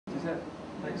that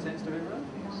make sense to everyone?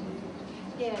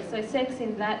 Yeah, so sex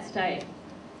in that state,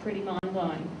 pretty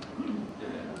mind-blowing. Yeah.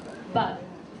 But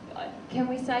can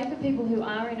we say for people who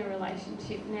are in a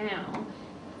relationship now,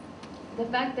 the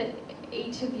fact that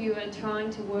each of you are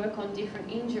trying to work on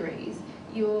different injuries,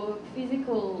 your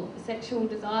physical sexual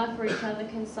desire for each other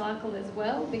can cycle as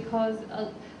well, because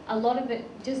a lot of it,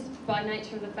 just by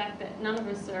nature of the fact that none of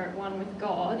us are at one with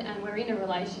God and we're in a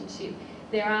relationship,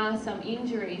 there are some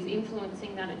injuries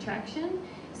influencing that attraction.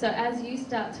 So as you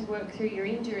start to work through your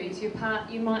injuries, you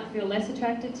might feel less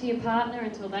attracted to your partner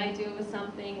until they deal with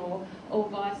something, or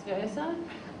vice versa.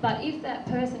 But if that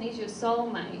person is your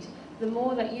soulmate, the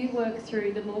more that you work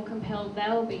through, the more compelled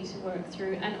they'll be to work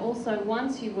through. And also,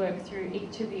 once you work through,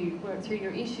 each of you work through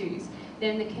your issues,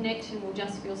 then the connection will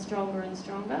just feel stronger and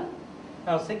stronger.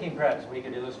 I was thinking perhaps we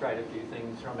could illustrate a few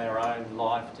things from our own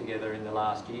life together in the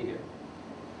last year.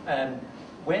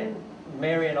 When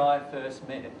Mary and I first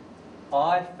met,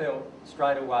 I felt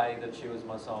straight away that she was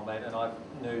my soulmate, and I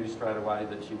knew straight away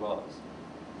that she was.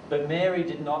 But Mary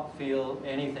did not feel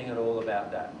anything at all about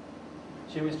that.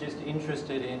 She was just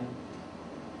interested in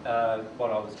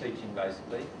what I was teaching,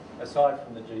 basically, aside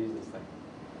from the Jesus thing.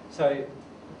 So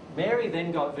Mary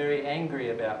then got very angry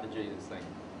about the Jesus thing.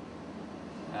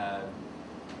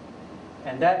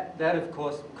 And that of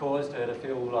course caused her to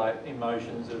feel like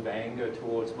emotions of anger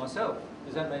towards myself.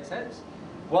 Does that make sense?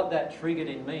 What that triggered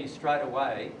in me straight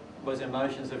away was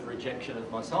emotions of rejection of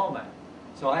my soulmate.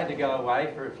 So I had to go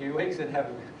away for a few weeks and have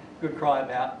a good cry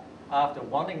about, after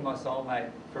wanting my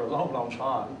soulmate for a long, long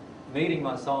time, meeting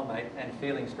my soulmate and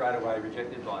feeling straight away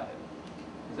rejected by her.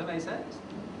 Does that make sense?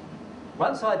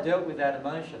 Once I dealt with that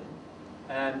emotion,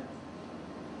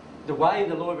 the way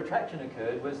the law of attraction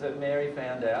occurred was that Mary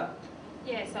found out.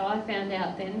 Yeah, so I found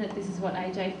out then that this is what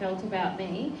AJ felt about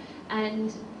me,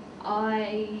 and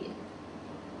I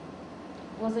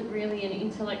wasn't really an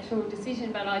intellectual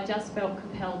decision, but I just felt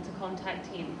compelled to contact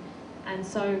him. And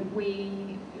so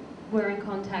we were in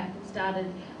contact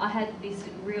and I had this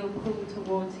real pull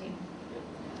towards him.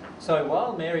 So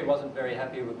while Mary wasn't very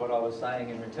happy with what I was saying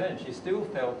in return, she still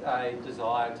felt a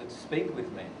desire to speak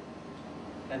with me.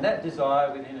 And that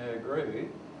desire within her grew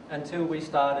until she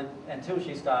started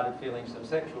feeling some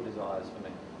sexual desires for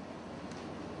me.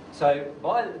 So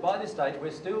by this stage,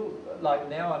 we're still, like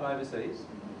now I'm overseas.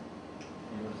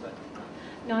 You want to say?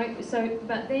 No,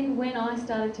 but then when I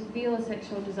started to feel a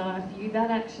sexual desire for you, that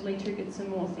actually triggered some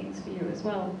more things for you as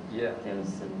well. Yeah. There was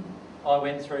some... I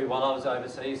went through, while I was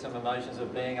overseas, some emotions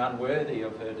of being unworthy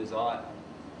of her desire.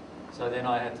 So then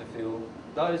I had to feel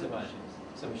those emotions,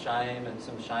 some shame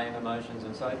emotions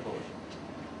and so forth.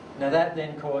 Now that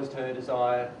then caused her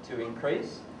desire to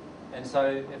increase, and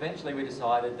so eventually we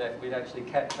decided that we'd actually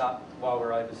catch up while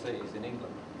we're overseas in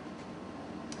England.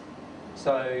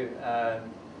 So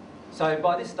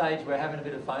by this stage we're having a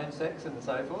bit of phone sex and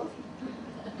so forth.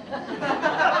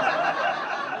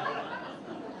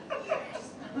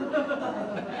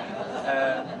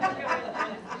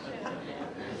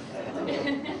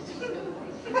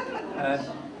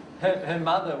 Her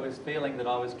mother was feeling that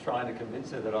I was trying to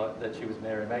convince her that she was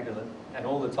Mary Magdalene, and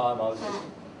all the time I was just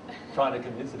trying to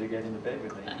convince her to get into bed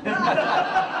with me.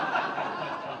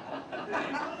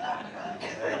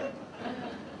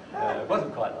 It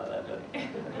wasn't quite like that,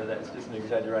 but that's just an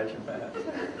exaggeration perhaps.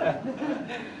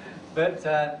 But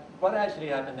what actually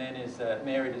happened then is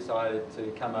Mary decided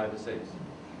to come overseas.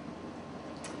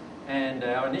 And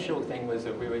our initial thing was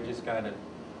that we were just going to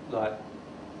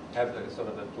have a sort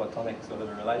of a platonic sort of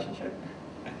a relationship,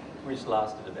 which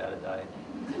lasted about a day.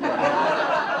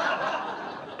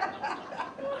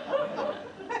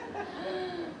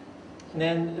 And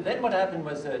then what happened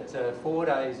was that 4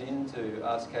 days into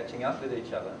us catching up with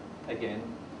each other again,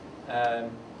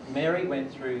 Mary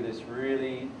went through this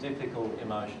really difficult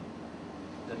emotion.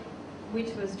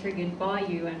 Which was triggered by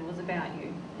you and was about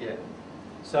you. Yeah.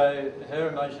 So her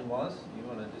emotion was, you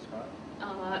want to describe?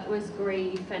 It was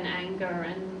grief and anger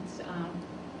and,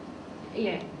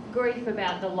 grief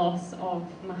about the loss of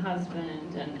my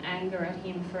husband and anger at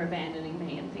him for abandoning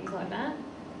me and things like that.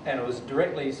 And it was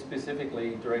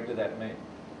specifically directed at me.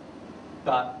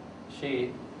 But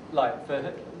she,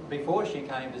 before she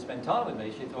came to spend time with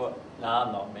me, she thought, nah,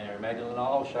 I'm not Mary Magdalene,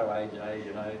 I'll show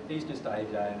AJ, he's just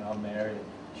AJ and I'm Mary.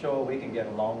 Sure, we can get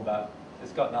along, but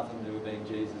it's got nothing to do with being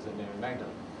Jesus and Mary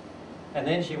Magdalene. And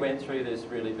then she went through this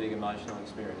really big emotional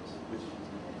experience, which,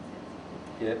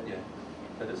 yeah,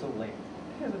 but it's all linked,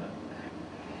 isn't it?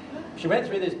 She went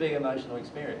through this big emotional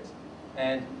experience,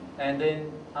 and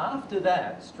then after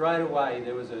that, straight away,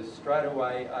 there was a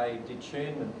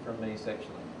detunement from me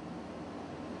sexually.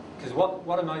 Because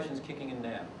what emotion's kicking in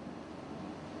now?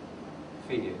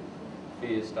 Fear.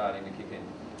 fears starting to kick in.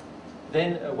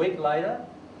 Then a week later,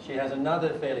 she has another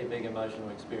fairly big emotional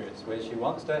experience where she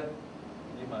wants to,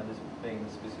 do you mind just being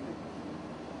specific?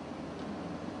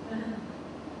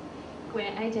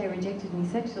 Where AJ rejected me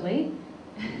sexually.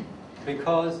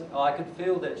 Because I could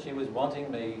feel that she was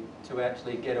wanting me to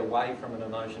actually get away from an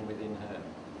emotion within her.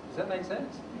 Does that make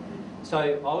sense? So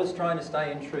I was trying to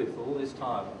stay in truth all this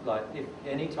time. Like, if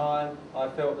any time I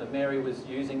felt that Mary was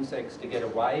using sex to get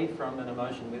away from an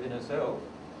emotion within herself,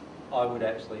 I would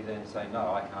actually then say, no,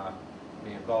 I can't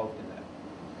be involved in that.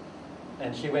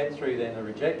 And she went through then a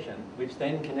rejection, which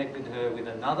then connected her with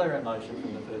another emotion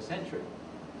from the first century,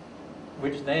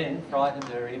 which then frightened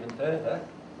her even further,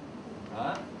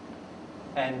 right?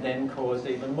 And then caused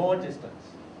even more distance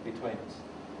between us.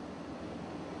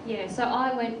 Yeah, so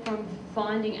I went from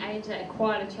finding AJ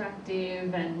quite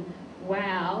attractive and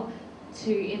wow,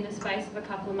 to in the space of a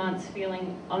couple of months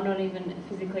feeling I'm not even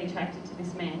physically attracted to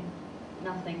this man.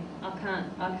 Nothing. I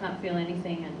can't feel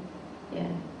anything, and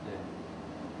yeah.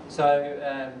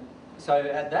 So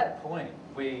at that point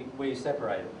we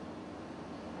separated.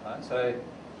 Right? So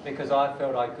because I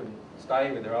felt I couldn't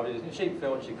stay with her, obviously she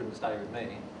felt she couldn't stay with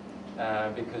me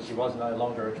because she was no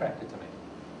longer attracted to me.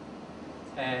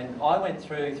 And I went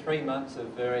through 3 months of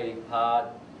very hard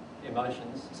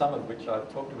emotions, some of which I've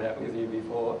talked about with you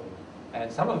before, and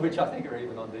some of which I think are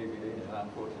even on DVD now,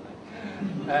 unfortunately.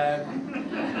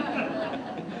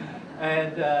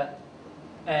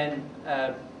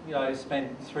 You know,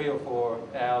 spent 3 or 4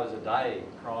 hours a day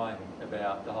crying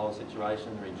about the whole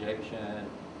situation, the rejection.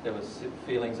 There was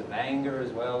feelings of anger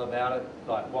as well about it,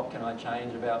 like what can I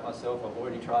change about myself? I've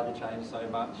already tried to change so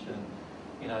much, and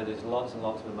you know, there's lots and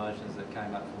lots of emotions that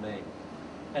came up for me.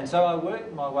 And so I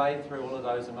worked my way through all of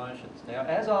those emotions. Now,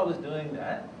 as I was doing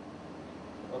that,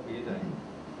 what were you doing?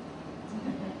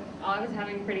 I was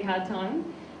having a pretty hard time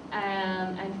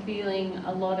and feeling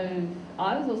a lot of...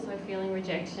 I was also feeling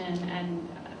rejection,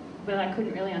 but I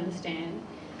couldn't really understand.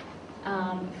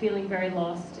 Feeling very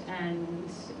lost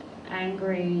and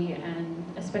angry, and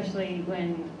especially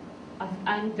when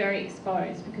I'm very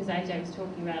exposed because AJ was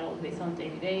talking about all of this on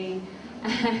DVD,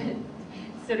 and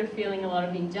sort of feeling a lot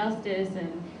of injustice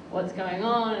and what's going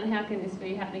on and how can this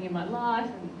be happening in my life,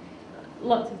 and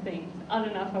lots of things. I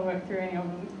don't know if I worked through any of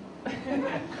them.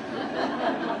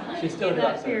 She's still in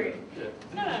that period. Yeah.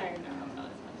 No, I'm not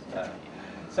as much.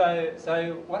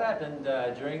 So what happened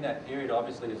during that period,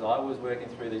 obviously, is I was working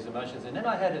through these emotions, and then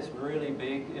I had this really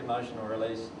big emotional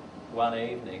release one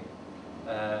evening.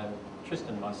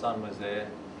 Tristan, my son, was there,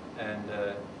 and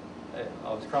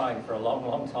I was crying for a long,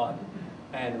 long time,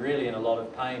 and really in a lot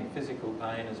of pain, physical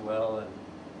pain as well,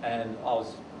 and I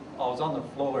was on the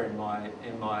floor in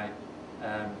my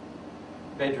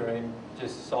bedroom,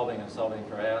 just sobbing and sobbing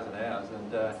for hours and hours,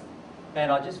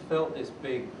 and I just felt this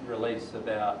big release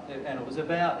about, and it was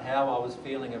about how I was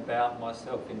feeling about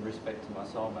myself in respect to my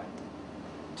soulmate.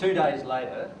 2 days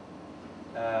later,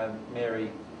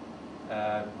 Mary,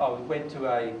 I went to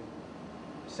a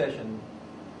session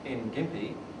in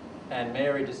Gympie, and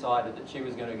Mary decided that she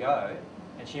was going to go,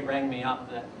 and she rang me up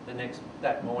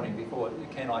that morning before,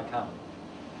 can I come?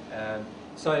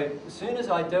 So as soon as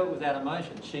I dealt with that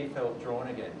emotion, she felt drawn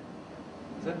again.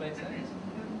 Does that make sense?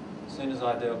 As soon as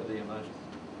I dealt with the emotions.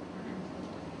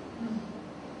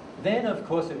 Then, of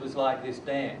course, it was like this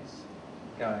dance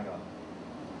going on.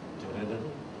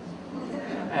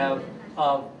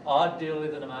 I'd deal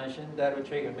with an emotion, that would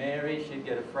trigger Mary, she'd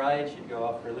get afraid, she'd go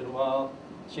off for a little while,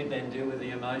 she'd then deal with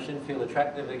the emotion, feel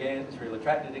attracted again,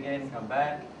 come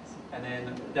back, and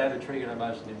then that would trigger an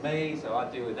emotion in me, so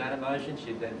I'd deal with that emotion,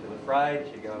 she'd then feel afraid,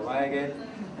 she'd go away again,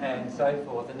 and so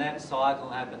forth. And that cycle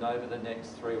happened over the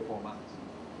next 3 or 4 months.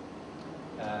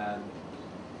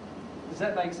 Does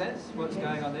that make sense, what's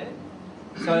going on there?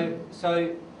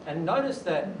 So, and notice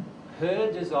that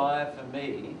her desire for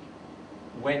me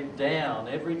went down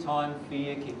every time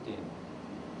fear kicked in.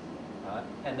 Right?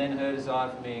 And then her desire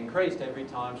for me increased every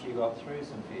time she got through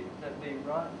some fear. Would that be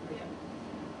right? Yeah.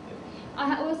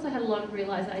 I also had a lot of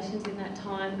realisations in that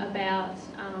time about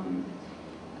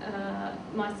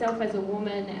myself as a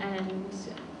woman and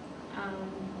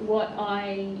what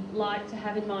I like to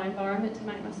have in my environment to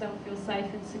make myself feel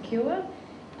safe and secure,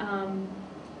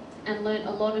 and learnt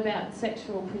a lot about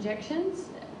sexual projections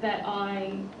that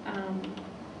I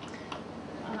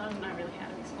don't know really how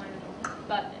to explain it all,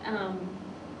 but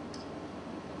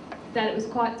that it was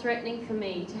quite threatening for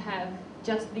me to have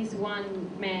just this one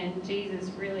man, Jesus,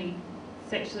 really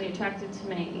sexually attracted to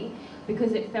me,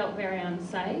 because it felt very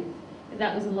unsafe.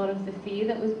 That was a lot of the fear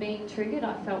that was being triggered.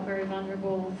 I felt very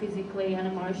vulnerable physically and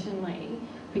emotionally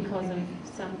because of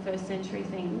some first century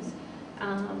things.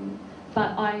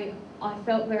 but I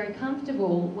felt very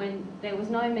comfortable when there was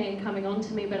no man coming on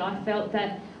to me, but I felt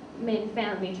that men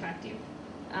found me attractive.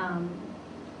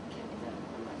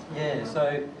 Yeah,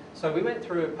 so we went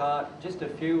through a part just a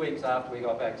few weeks after we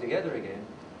got back together again,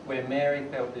 where Mary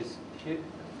felt this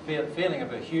feeling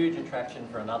of a huge attraction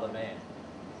for another man.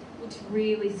 Which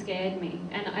really scared me,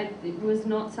 and it was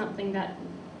not something that,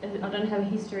 I don't have a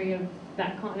history of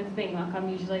that kind of thing. Like, I'm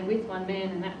usually with one man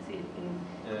and that's it. And,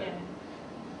 yeah.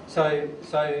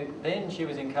 So then she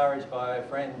was encouraged by her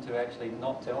friend to actually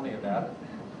not tell me about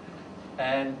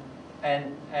it,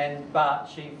 but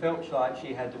she felt like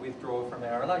she had to withdraw from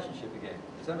our relationship again.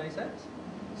 Does that make sense?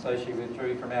 So she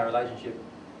withdrew from our relationship,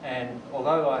 and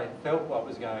although I felt what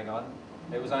was going on,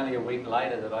 it was only a week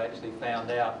later that I actually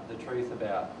found out the truth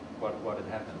about what had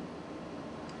happened.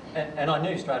 And I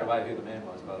knew straight away who the man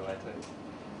was, by the way, too.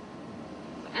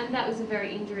 And that was a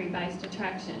very injury-based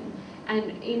attraction.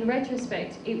 And in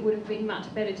retrospect, it would have been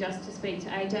much better just to speak to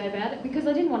AJ about it, because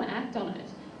I didn't want to act on it.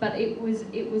 But it was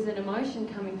an emotion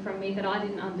coming from me that I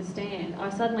didn't understand. I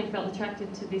suddenly felt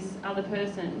attracted to this other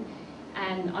person,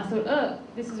 and I thought, oh,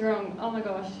 this is wrong. Oh my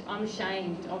gosh, I'm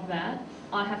ashamed of that.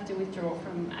 I have to withdraw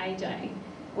from AJ.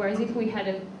 Whereas if we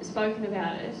had spoken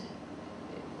about it,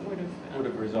 it would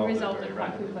have resolved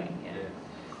quite quickly. Yeah.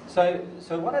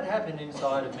 So what had happened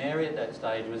inside of Mary at that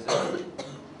stage was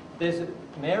that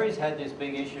Mary's had this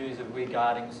big issues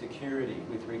regarding security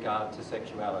with regard to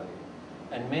sexuality.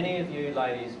 And many of you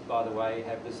ladies, by the way,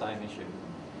 have the same issue.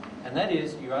 And that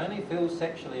is, you only feel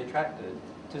sexually attracted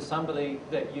to somebody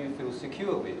that you feel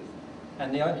secure with.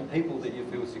 And the only people that you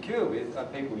feel secure with are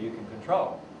people you can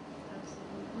control.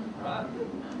 Right?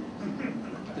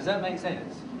 Does that make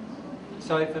sense?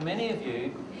 So for many of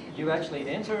you, you actually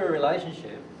enter a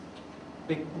relationship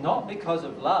not because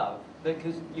of love, but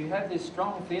because you have this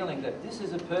strong feeling that this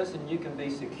is a person you can be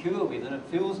secure with, and it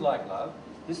feels like love.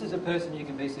 This is a person you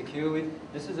can be secure with.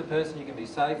 This is a person you can be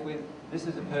safe with. This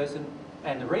is a person,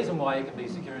 and the reason why you can be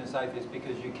secure and safe is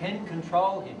because you can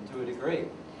control him to a degree.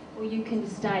 Well, you can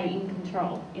stay in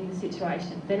control in the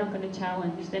situation. They're not going to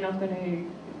challenge. They're not going to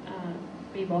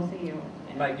be bossy or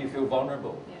make you feel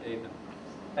vulnerable, even.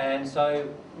 And so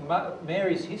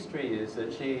Mary's history is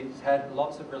that she's had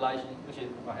lots of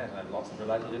relationships. I haven't had lots of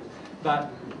relationships,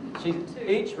 but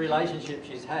each relationship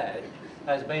she's had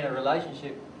has been a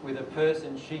relationship with a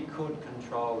person she could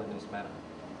control in this manner.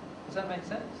 Does that make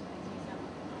sense?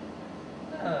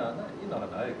 No, you're not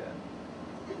an ogre.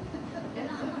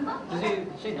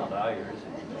 She's not an ogre, is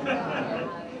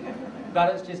she?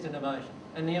 But it's just an emotion.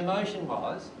 And the emotion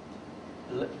was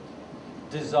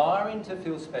desiring to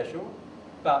feel special,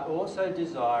 but also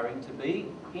desiring to be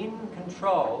in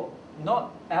control,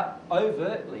 not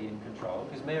overtly in control,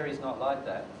 because Mary's not like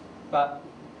that, but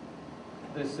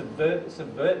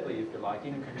subvertly, if you like,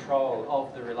 in control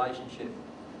of the relationship,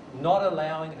 not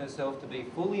allowing herself to be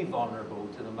fully vulnerable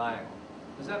to the male.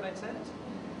 Does that make sense?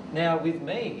 Now, with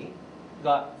me,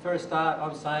 like, for a start,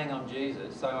 I'm saying I'm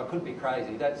Jesus, so I could be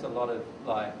crazy. That's a lot of,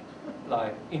 like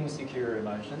insecure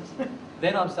emotions.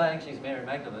 Then I'm saying she's Mary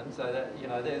Magdalene, so that, you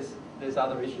know, there's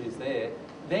other issues there.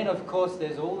 Then, of course,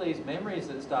 there's all these memories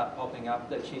that start popping up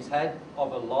that she's had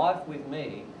of a life with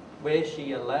me where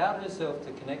she allowed herself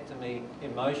to connect to me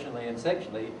emotionally and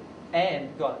sexually and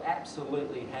got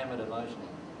absolutely hammered emotionally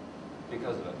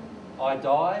because of it. I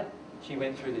died, she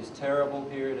went through this terrible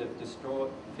period of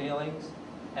distraught feelings,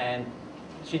 and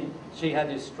she had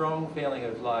this strong feeling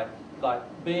of like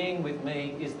being with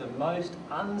me is the most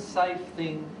unsafe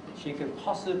thing she could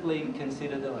possibly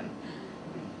consider doing.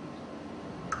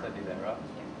 I did that, right?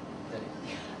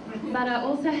 Yeah. But I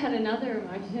also had another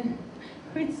emotion.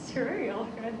 It's true.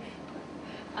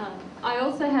 I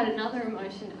also had another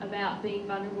emotion about being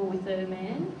vulnerable with a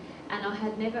man, and I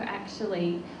had never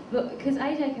actually... Look, because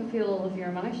AJ can feel all of your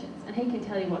emotions, and he can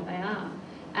tell you what they are.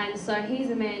 And so he's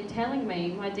a man telling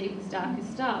me my deepest,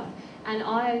 darkest stuff, and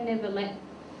I never let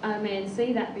a man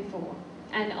see that before.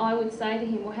 And I would say to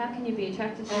him, well, how can you be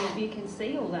attracted to me if you can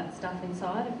see all that stuff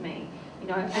inside of me? You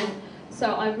know, and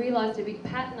so I realised a big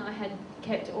pattern I had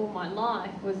kept all my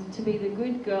life was to be the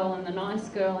good girl and the nice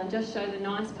girl and just show the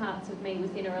nice parts of me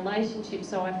within a relationship,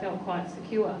 so I felt quite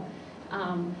secure.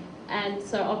 And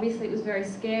so obviously it was very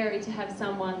scary to have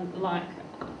someone like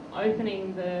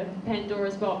opening the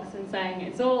Pandora's box and saying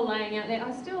it's all laying out there.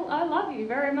 I love you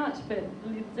very much, but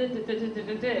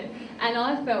and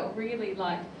I felt really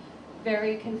like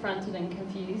very confronted and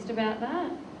confused about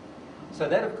that. So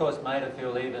that, of course, made her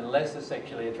feel even less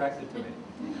sexually attracted to me.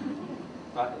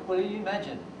 Right? Well, you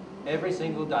imagine every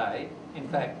single day, in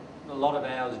fact, a lot of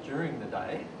hours during the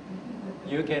day,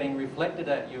 you're getting reflected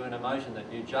at you an emotion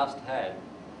that you just had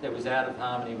that was out of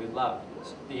harmony with love.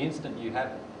 It's the instant you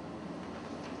have it,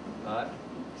 right?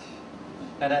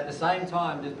 And at the same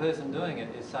time, the person doing it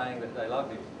is saying that they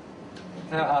love you.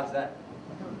 How hard's that?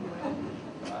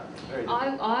 Right? Very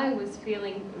difficult. I was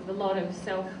feeling a lot of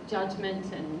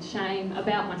self-judgment and shame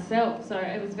about myself, so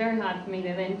it was very hard for me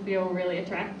to then feel really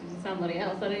attracted to somebody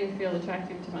else. I didn't even feel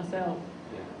attractive to myself.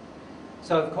 Yeah.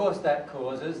 So of course that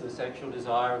causes the sexual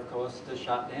desire, of course, to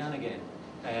shut down again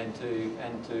and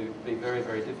to be very,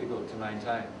 very difficult to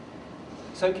maintain.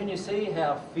 So can you see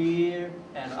how fear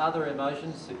and other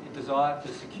emotions, desire for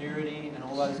security and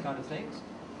all those kind of things,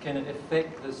 can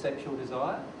affect the sexual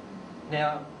desire?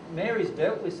 Now, Mary's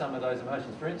dealt with some of those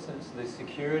emotions. For instance, the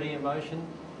security emotion,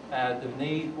 the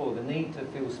need to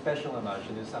feel special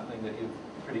emotion is something that you're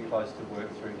pretty close to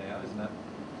work through now, isn't it?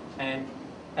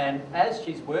 And as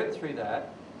she's worked through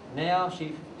that, now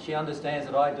she understands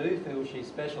that I do feel she's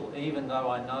special, even though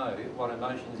I know what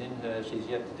emotions in her she's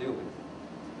yet to deal with.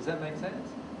 Does that make sense?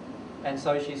 And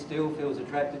so she still feels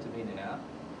attracted to me now,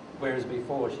 whereas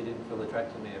before she didn't feel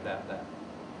attracted to me about that.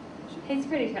 He's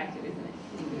pretty attractive, isn't he?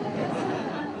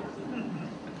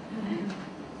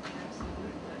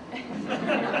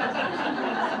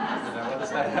 What to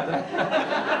say about that?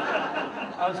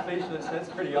 I'm speechless. That's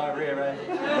pretty irate.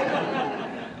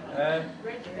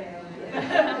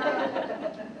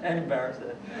 And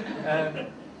embarrassing.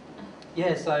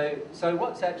 Yeah, so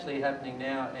what's actually happening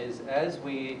now is as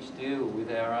we each deal with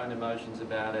our own emotions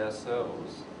about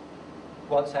ourselves,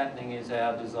 what's happening is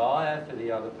our desire for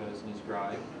the other person is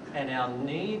growing and our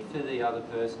need for the other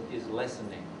person is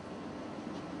lessening.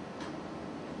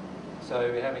 So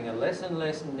we're having a less and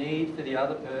less need for the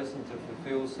other person to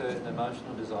fulfill certain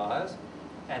emotional desires,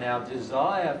 and our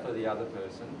desire for the other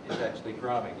person is actually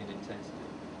growing in intensity,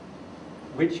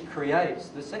 which creates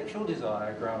the sexual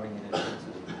desire growing in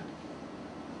intensity,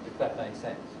 if that makes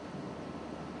sense.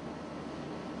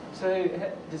 So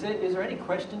is there any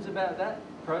questions about that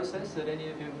process that any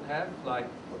of you have? Like,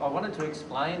 I wanted to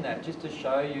explain that just to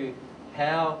show you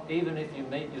how, even if you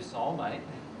meet your soulmate,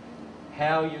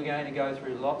 how you're going to go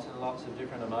through lots and lots of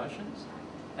different emotions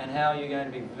and how you're going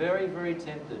to be very, very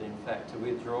tempted, in fact, to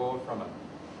withdraw from it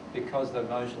because the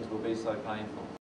emotions will be so painful.